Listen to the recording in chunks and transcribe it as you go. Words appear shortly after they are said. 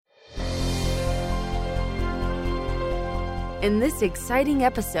In this exciting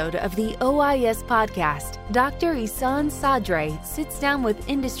episode of the OIS podcast, Dr. Ihsan Sadre sits down with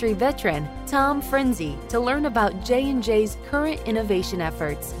industry veteran Tom Frinzi to learn about J&J's current innovation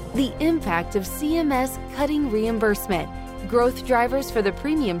efforts, the impact of CMS cutting reimbursement, growth drivers for the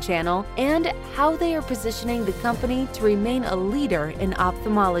premium channel, and how they are positioning the company to remain a leader in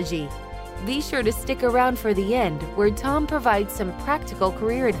ophthalmology. Be sure to stick around for the end, where Tom provides some practical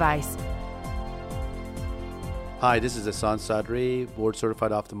career advice. Hi, this is Ihsan Sadre, board-certified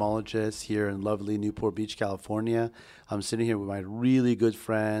ophthalmologist here in lovely Newport Beach, California. I'm sitting here with my really good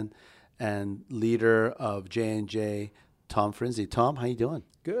friend and leader of J&J, Tom Frinzi. Tom, how you doing?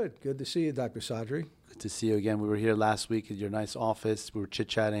 Good. Good to see you, Dr. Sadre. Good to see you again. We were here last week at your nice office. We were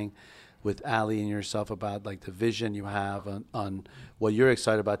chit-chatting with Ali and yourself about like the vision you have on what you're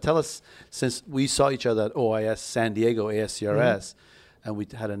excited about. Tell us, since we saw each other at OIS San Diego, ASCRS, and we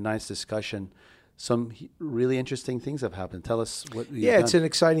had a nice discussion, some really interesting things have happened. Tell us what you've done. It's an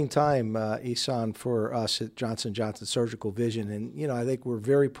exciting time, Ihsan, for us at Johnson & Johnson Surgical Vision. And, I think we're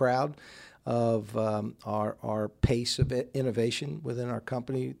very proud of our pace of innovation within our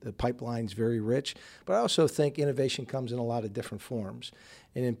company. The pipeline's very rich. But I also think innovation comes in a lot of different forms.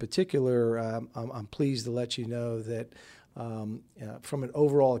 And in particular, I'm pleased to let you know that from an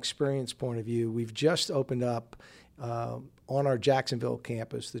overall experience point of view, we've just opened up on our Jacksonville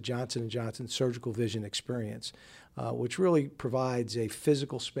campus, the Johnson & Johnson Surgical Vision Experience, which really provides a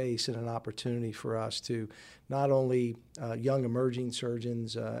physical space and an opportunity for us to not only young emerging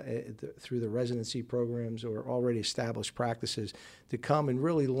surgeons through the residency programs or already established practices to come and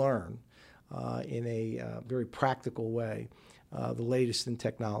really learn in a very practical way the latest in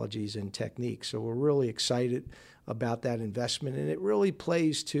technologies and techniques. So we're really excited about that investment, and it really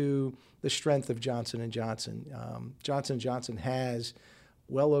plays to the strength of Johnson & Johnson. Johnson & Johnson has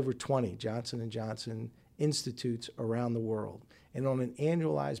well over 20 Johnson & Johnson institutes around the world, and on an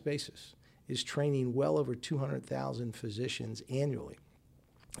annualized basis is training well over 200,000 physicians annually.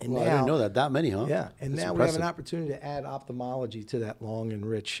 And I didn't know that many, huh? Yeah, and That's now impressive. We have an opportunity to add ophthalmology to that long and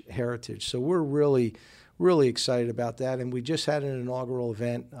rich heritage. So we're really excited about that. And we just had an inaugural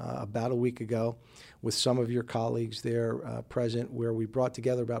event about a week ago with some of your colleagues there present, where we brought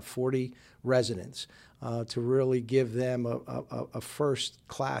together about 40 residents to really give them a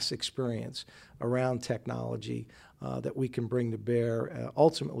first-class experience around technology that we can bring to bear,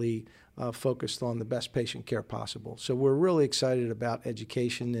 ultimately focused on the best patient care possible. So we're really excited about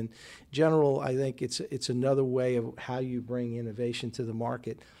education. In general, I think it's another way of how you bring innovation to the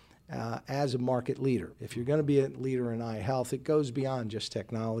market. As a market leader. If you're going to be a leader in eye health, it goes beyond just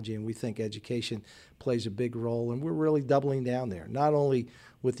technology, and we think education plays a big role, and we're really doubling down there, not only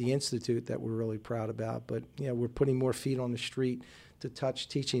with the institute that we're really proud about, but we're putting more feet on the street to touch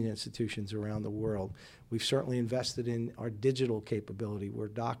teaching institutions around the world. We've certainly invested in our digital capability, where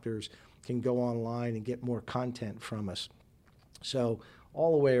doctors can go online and get more content from us. So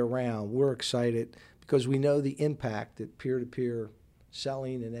all the way around, we're excited because we know the impact that peer-to-peer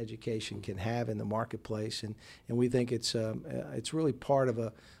selling and education can have in the marketplace, and we think it's really part of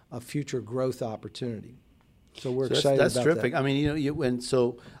a future growth opportunity. So we're excited that's about terrific. that. I mean,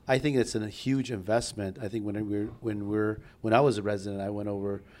 so I think it's a huge investment. I think when I was a resident, I went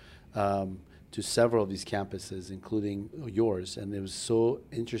over to several of these campuses, including yours, and it was so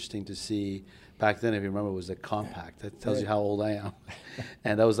interesting to see. Back then, if you remember, it was a compact. That tells you how old I am.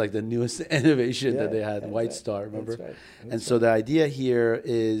 And that was like the newest innovation that they had, White Star, remember? That's right. And so the idea here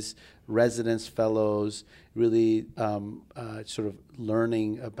is residents, fellows, really sort of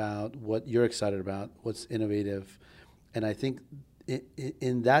learning about what you're excited about, what's innovative. And I think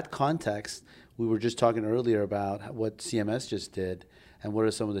in that context, we were just talking earlier about what CMS just did and what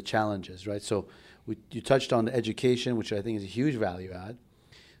are some of the challenges, right? So you touched on the education, which I think is a huge value add.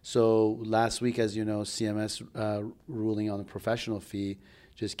 So last week, as you know, CMS ruling on the professional fee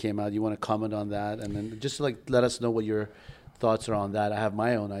just came out. You want to comment on that? And then just let us know what your thoughts are on that. I have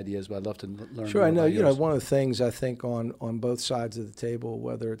my own ideas, but I'd love to learn Sure, more I know. about yours. One of the things I think on both sides of the table,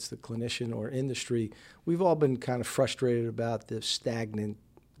 whether it's the clinician or industry, we've all been kind of frustrated about the stagnant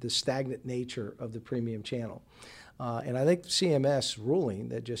nature of the premium channel. And I think the CMS ruling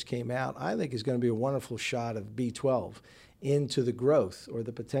that just came out, I think is going to be a wonderful shot of B12 into the growth or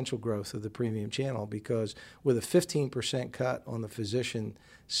the potential growth of the premium channel, because with a 15% cut on the physician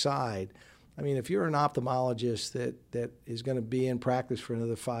side, I mean, if you're an ophthalmologist that is going to be in practice for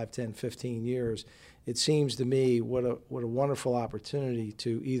another 5, 10, 15 years, it seems to me what a wonderful opportunity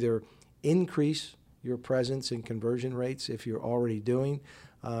to either increase your presence and conversion rates if you're already doing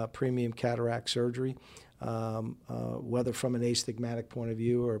premium cataract surgery, whether from an astigmatic point of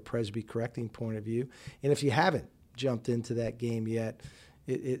view or a presby correcting point of view. And if you haven't jumped into that game yet,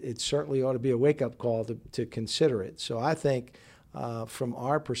 it certainly ought to be a wake-up call to consider it. So I think from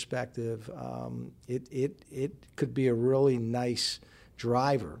our perspective, it could be a really nice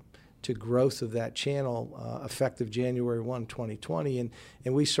driver to growth of that channel effective January 1, 2020.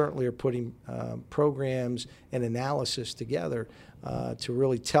 And we certainly are putting programs and analysis together to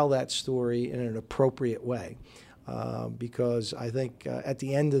really tell that story in an appropriate way. Because I think at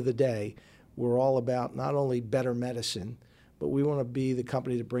the end of the day, we're all about not only better medicine, but we want to be the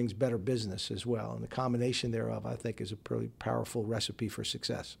company that brings better business as well. And the combination thereof, I think, is a pretty powerful recipe for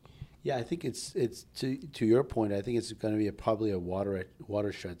success. Yeah, I think it's to your point. I think it's going to be probably a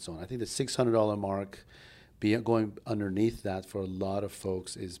watershed zone. I think the $600 mark, going underneath that for a lot of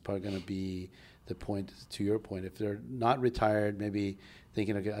folks is probably going to be the point. To your point, if they're not retired, maybe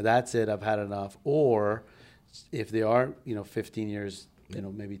thinking, okay, that's it, I've had enough, or if they are, 15 years,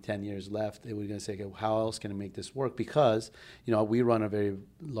 maybe 10 years left, they were going to say, okay, how else can I make this work? Because, we run a very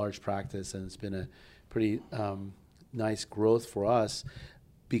large practice, and it's been a pretty nice growth for us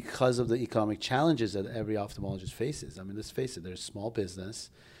because of the economic challenges that every ophthalmologist faces. I mean, let's face it, there's small business.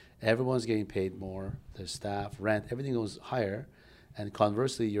 Everyone's getting paid more. There's staff, rent, everything goes higher. And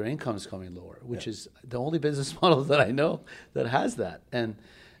conversely, your income is coming lower, which is the only business model that I know that has that. And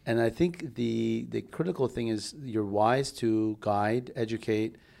I think the critical thing is you're wise to guide,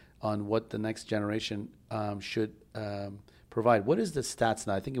 educate on what the next generation should provide. What is the stats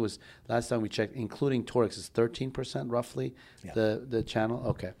now? I think it was last time we checked, including torics, is 13% roughly the channel.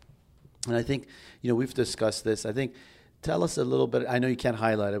 Okay, and I think we've discussed this. I think tell us a little bit. I know you can't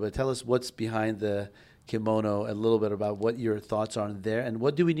highlight it, but tell us what's behind the kimono, a little bit about what your thoughts are on there, and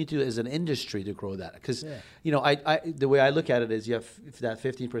what do we need to do as an industry to grow that? Because I the way I look at it is you have that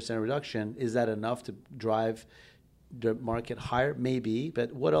 15% reduction. Is that enough to drive the market higher? Maybe,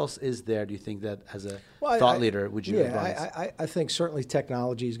 but what else is there, do you think, that as a thought leader would you advise? I think certainly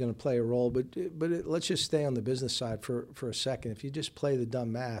technology is going to play a role, but let's just stay on the business side for a second. If you just play the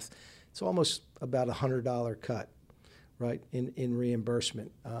dumb math, it's almost about $100 cut, right, in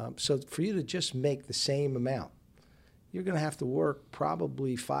reimbursement. So for you to just make the same amount, you're going to have to work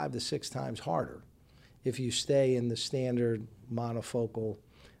probably 5 to 6 times harder if you stay in the standard monofocal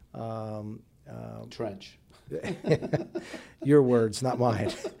trench. Your words, not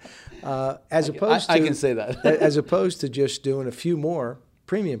mine. As opposed to, I can say that. As opposed to just doing a few more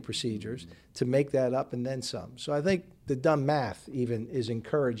premium procedures to make that up and then some. So I think the dumb math even is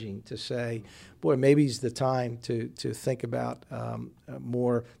encouraging to say, boy, maybe it's the time to think about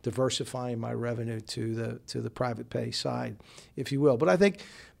more diversifying my revenue to the private pay side, if you will. But I think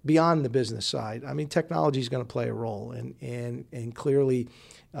beyond the business side, I mean, technology is going to play a role, and clearly.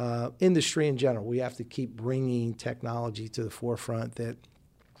 Industry in general, we have to keep bringing technology to the forefront that,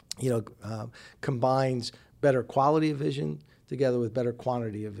 combines better quality of vision together with better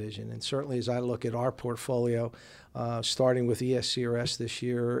quantity of vision. And certainly as I look at our portfolio, starting with ESCRS this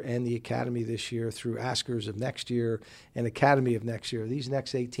year and the Academy this year through ASCRS of next year and Academy of next year, these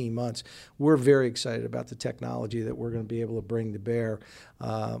next 18 months, we're very excited about the technology that we're going to be able to bring to bear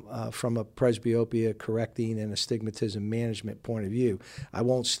from a presbyopia correcting and astigmatism management point of view. I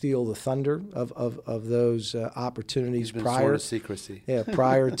won't steal the thunder of those opportunities prior. Sort of secrecy.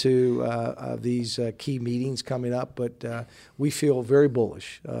 Prior to these key meetings coming up, but we feel very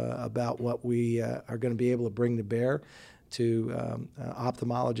bullish about what we are going to be able to bring to bear to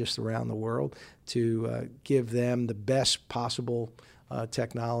ophthalmologists around the world to give them the best possible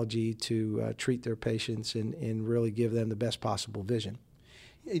technology to treat their patients and really give them the best possible vision.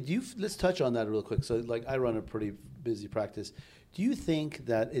 Let's touch on that real quick. So, I run a pretty busy practice. Do you think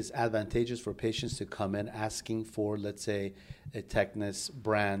that it's advantageous for patients to come in asking for, let's say, a Tecnis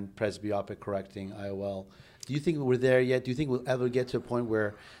brand presbyopic correcting IOL? Do you think we're there yet? Do you think we'll ever get to a point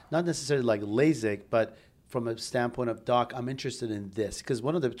where, not necessarily like LASIK, but from a standpoint of, doc, I'm interested in this? Because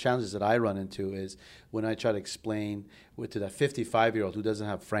one of the challenges that I run into is when I try to explain to that 55-year-old who doesn't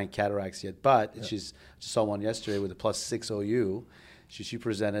have frank cataracts yet, but she saw one yesterday with a +6 OU. She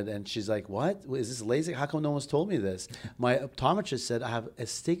presented, and she's like, what? Is this LASIK? How come no one's told me this? My optometrist said I have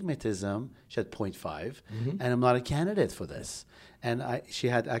astigmatism. She had 0.5, and I'm not a candidate for this. And she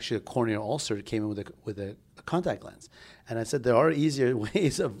had actually a corneal ulcer that came in with a contact lens. And I said, there are easier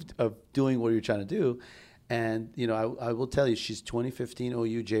ways of doing what you're trying to do. And, I will tell you, she's 2015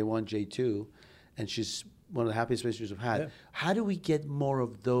 OU, J1, J2, and she's one of the happiest patients we've had. Yeah. How do we get more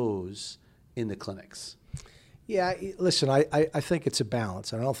of those in the clinics? Yeah, listen, I think it's a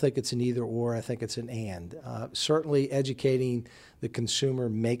balance. I don't think it's an either or. I think it's an and. Certainly educating the consumer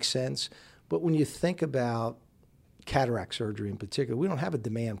makes sense. But when you think about cataract surgery in particular, we don't have a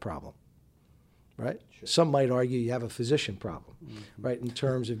demand problem. right? Sure. Some might argue you have a physician problem, right, in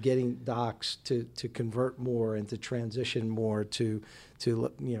terms of getting docs to convert more and to transition more to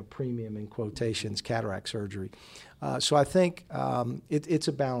premium, in quotations, cataract surgery. So I think it's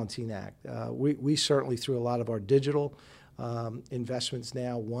a balancing act. We certainly, through a lot of our digital investments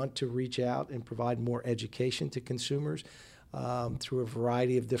now, want to reach out and provide more education to consumers through a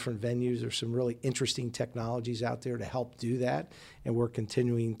variety of different venues. There's some really interesting technologies out there to help do that, and we're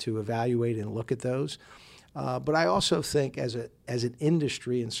continuing to evaluate and look at those. But I also think as an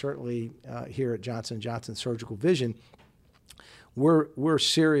industry, and certainly here at Johnson & Johnson Surgical Vision, we're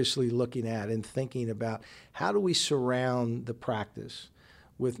seriously looking at and thinking about how do we surround the practice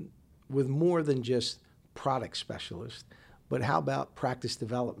with more than just product specialists, but how about practice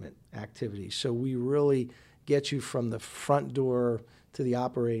development activities? So we really get you from the front door to the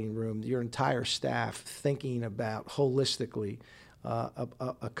operating room, your entire staff thinking about holistically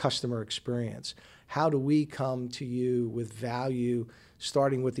a customer experience. How do we come to you with value,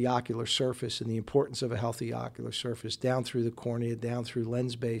 starting with the ocular surface and the importance of a healthy ocular surface, down through the cornea, down through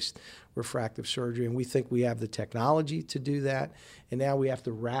lens-based refractive surgery? And we think we have the technology to do that. And now we have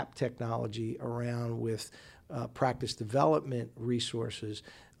to wrap technology around with practice development resources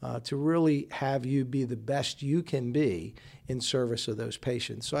to really have you be the best you can be in service of those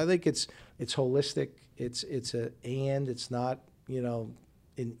patients. So I think it's holistic. It's not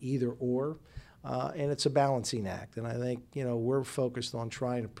an either or. And it's a balancing act. And I think, we're focused on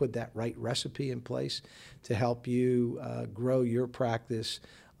trying to put that right recipe in place to help you grow your practice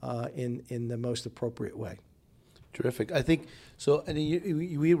in the most appropriate way. Terrific. I think so. And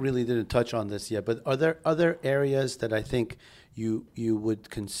we really didn't touch on this yet, but are there other areas that I think you would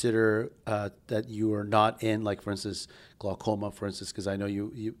consider that you are not in, like, for instance, glaucoma, for instance, because I know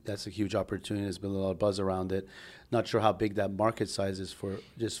you that's a huge opportunity. There's been a lot of buzz around it. Not sure how big that market size is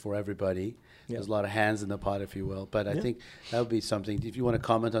for everybody. Yeah. There's a lot of hands in the pot, if you will. But I think that would be something, if you want to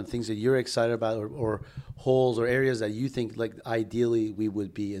comment on things that you're excited about or holes or areas that you think, like, ideally we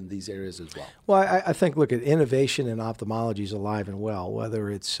would be in these areas as well. Well, I think, look, at innovation in ophthalmology is alive and well, whether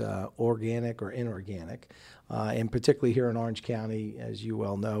it's organic or inorganic. And particularly here in Orange County, as you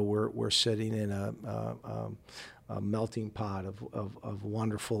well know, we're sitting in a melting pot of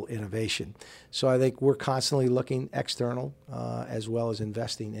wonderful innovation. So I think we're constantly looking external as well as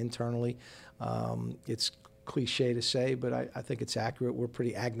investing internally. It's cliche to say, but I think it's accurate. We're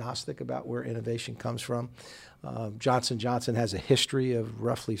pretty agnostic about where innovation comes from. Johnson & Johnson has a history of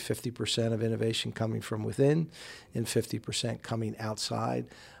roughly 50% of innovation coming from within and 50% coming outside.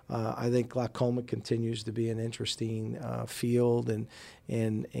 I think glaucoma continues to be an interesting field and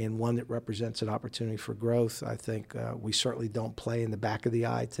one that represents an opportunity for growth. I think we certainly don't play in the back of the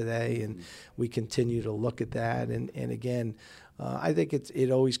eye today, and we continue to look at that. And again, I think it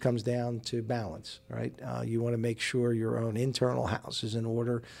always comes down to balance, right? You want to make sure your own internal house is in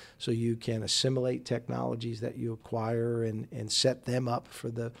order so you can assimilate technologies that you acquire and set them up for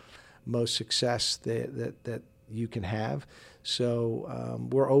the most success that you can have. So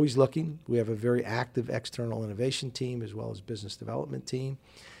we're always looking. We have a very active external innovation team as well as business development team,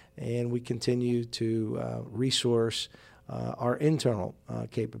 and we continue to resource our internal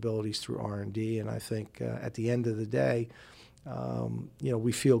capabilities through R&D. And I think at the end of the day,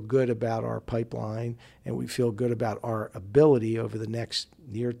 we feel good about our pipeline, and we feel good about our ability over the next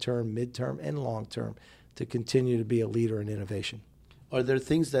near term, midterm, and long term to continue to be a leader in innovation. Are there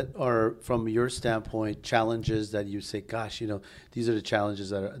things that are, from your standpoint, challenges that you say, gosh, these are the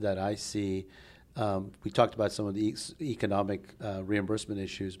challenges that I see? We talked about some of the economic reimbursement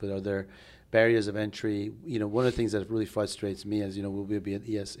issues, but are there barriers of entry? One of the things that really frustrates me is, we'll be at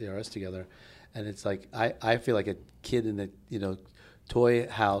ESARS together, and it's like I feel like a kid in the toy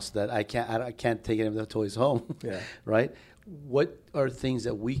house that I can't take any of the toys home. Yeah. Right? What are things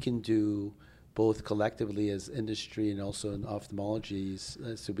that we can do, both collectively as industry and also in ophthalmology,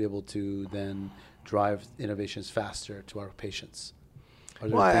 to be able to then drive innovations faster to our patients?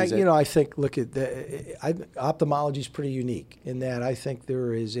 Well, I think, look, ophthalmology is pretty unique in that I think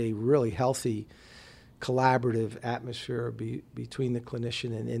there is a really healthy collaborative atmosphere between the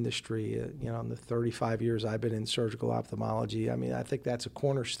clinician and industry. In the 35 years I've been in surgical ophthalmology, I think that's a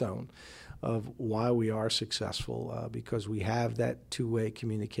cornerstone of why we are successful, because we have that two-way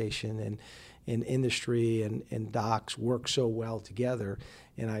communication, and industry and docs work so well together.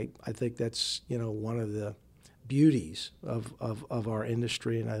 And I think that's one of the beauties of our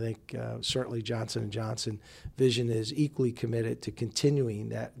industry. And I think certainly Johnson & Johnson Vision is equally committed to continuing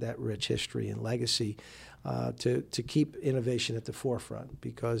that rich history and legacy to keep innovation at the forefront,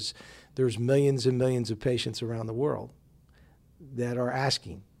 because there's millions and millions of patients around the world that are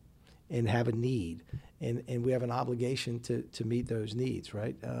asking and have a need. And we have an obligation to meet those needs,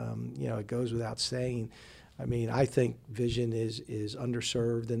 right? It goes without saying. I mean, I think vision is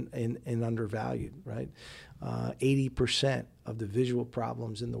underserved and undervalued, right? 80% of the visual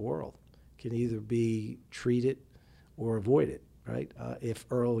problems in the world can either be treated or avoided, right? If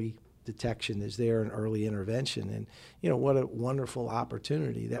early detection is there and early intervention. And, what a wonderful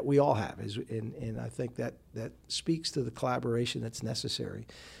opportunity that we all have. And I think that speaks to the collaboration that's necessary.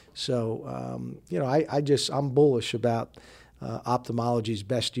 So, I'm bullish about ophthalmology's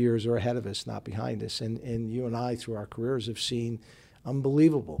best years are ahead of us, not behind us. And you and I, through our careers, have seen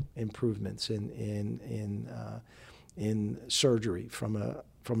unbelievable improvements in surgery from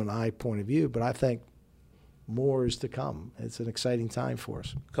an eye point of view. But I think more is to come. It's an exciting time for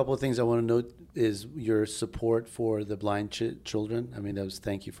us. A couple of things I want to note is your support for the blind children. I mean,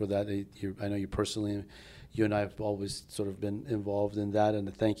 thank you for that. I know you personally, you and I have always sort of been involved in that,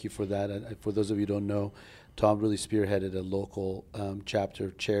 and thank you for that. And for those of you who don't know, Tom really spearheaded a local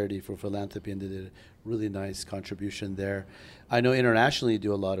chapter charity for philanthropy and did a really nice contribution there. I know internationally you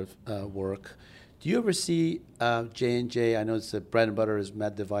do a lot of work. Do you ever see J&J? I know it's the bread and butter is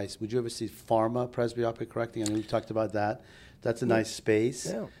med device. Would you ever see pharma presbyopic correcting? I mean, we talked about that. That's a nice space.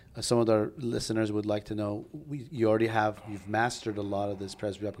 Yeah. Some of our listeners would like to know, you've mastered a lot of this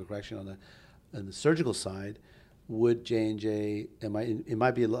presbyopic correction on the surgical side. Would J&J, it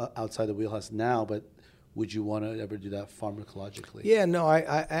might be a lot outside the wheelhouse now, but would you want to ever do that pharmacologically? Yeah, no,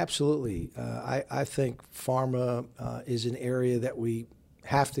 I absolutely. I think pharma is an area that we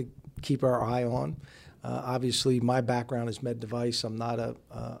have to keep our eye on. Obviously, my background is med device. I'm not a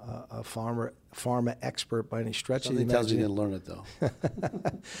pharma expert by any stretch of the imagination. Something tells you didn't learn it,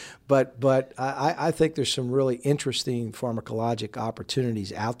 though. But I think there's some really interesting pharmacologic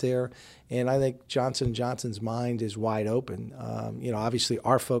opportunities out there, and I think Johnson & Johnson's mind is wide open. Obviously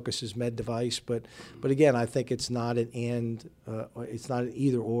our focus is med device, but again, I think it's not an and, it's not an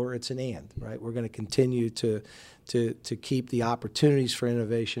either or, it's an and, right? We're going to continue to keep the opportunities for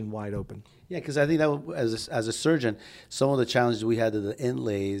innovation wide open. Yeah, because I think that as a surgeon, some of the challenges we had to the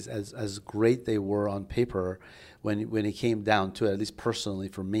inlays, as great they were on paper, when it came down to it, at least personally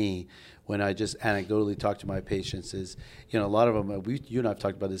for me, when I just anecdotally talk to my patients, is a lot of them, you and I have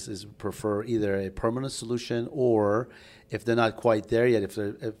talked about this, is prefer either a permanent solution, or if they're not quite there yet, if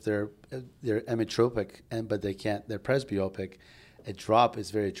they're emmetropic but they're presbyopic, a drop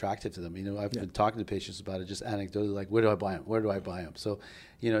is very attractive to them. I've been talking to patients about it just anecdotally, like, where do I buy them? Where do I buy them? So,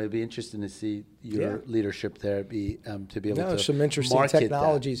 it'd be interesting to see your leadership there to be able to there's some interesting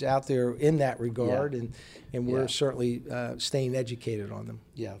technologies out there in that regard, and we're certainly staying educated on them.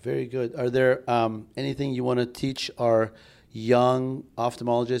 Yeah, very good. Are there anything you want to teach our young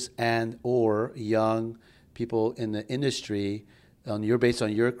ophthalmologists and or young people in the industry based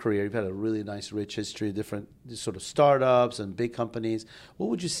on your career? You've had a really nice, rich history of different sort of startups and big companies. What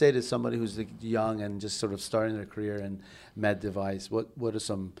would you say to somebody who's young and just sort of starting their career in med device? What are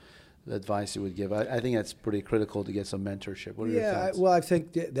some advice you would give? I think that's pretty critical to get some mentorship. What are your thoughts? Well, I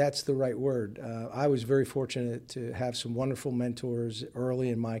think that's the right word. I was very fortunate to have some wonderful mentors early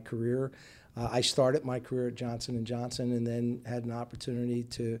in my career. I started my career at Johnson & Johnson and then had an opportunity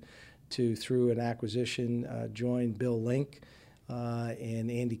to through an acquisition, join Bill Link,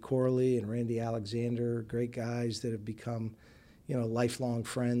 and Andy Corley and Randy Alexander, great guys that have become, lifelong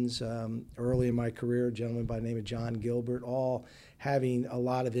friends. Early in my career, a gentleman by the name of John Gilbert, all having a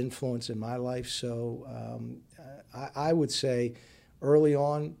lot of influence in my life. So I would say early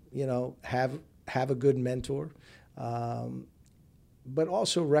on, have a good mentor, but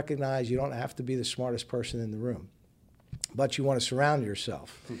also recognize you don't have to be the smartest person in the room, but you want to surround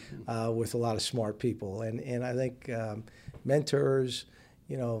yourself with a lot of smart people. And I think mentors,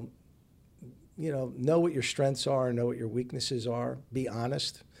 know what your strengths are, know what your weaknesses are, be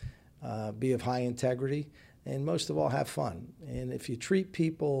honest, be of high integrity, and most of all, have fun. And if you treat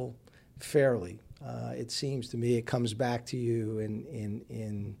people fairly, it seems to me it comes back to you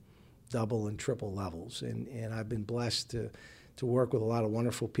in double and triple levels. And I've been blessed to work with a lot of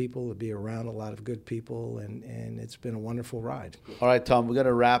wonderful people, to be around a lot of good people, and it's been a wonderful ride. All right, Tom, we're going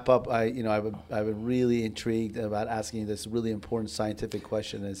to wrap up. I've been really intrigued about asking you this really important scientific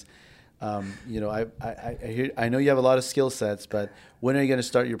question. Is, I know you have a lot of skill sets, but when are you going to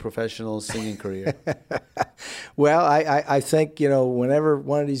start your professional singing career? Well, I think, whenever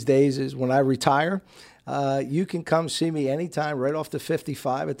one of these days is when I retire, you can come see me anytime right off the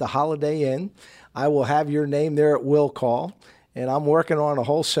 55 at the Holiday Inn. I will have your name there at will call. And I'm working on a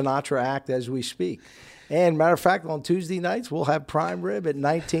whole Sinatra act as we speak. And matter of fact, on Tuesday nights, we'll have prime rib at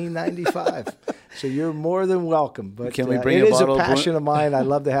 $19.95. So you're more than welcome. But Can we bring it a is a bottle of passion of mine. I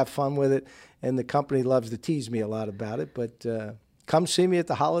love to have fun with it, and the company loves to tease me a lot about it. But come see me at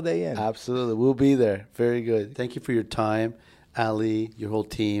the Holiday Inn. Absolutely. We'll be there. Very good. Thank you for your time, Ali, your whole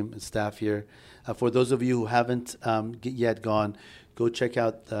team and staff here. For those of you who haven't yet gone, go check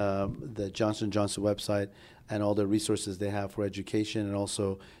out the Johnson & Johnson website and all the resources they have for education. And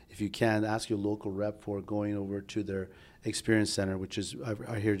also, if you can, ask your local rep for going over to their Experience Center, which is,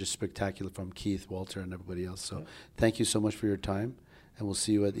 I hear, just spectacular from Keith, Walter, and everybody else. So thank you so much for your time, and we'll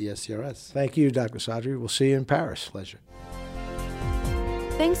see you at ESCRS. Thank you, Dr. Sadri. We'll see you in Paris. Pleasure.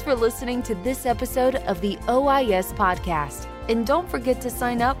 Thanks for listening to this episode of the OIS Podcast. And don't forget to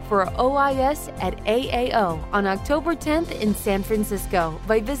sign up for OIS at AAO on October 10th in San Francisco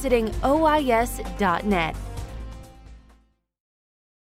by visiting OIS.net.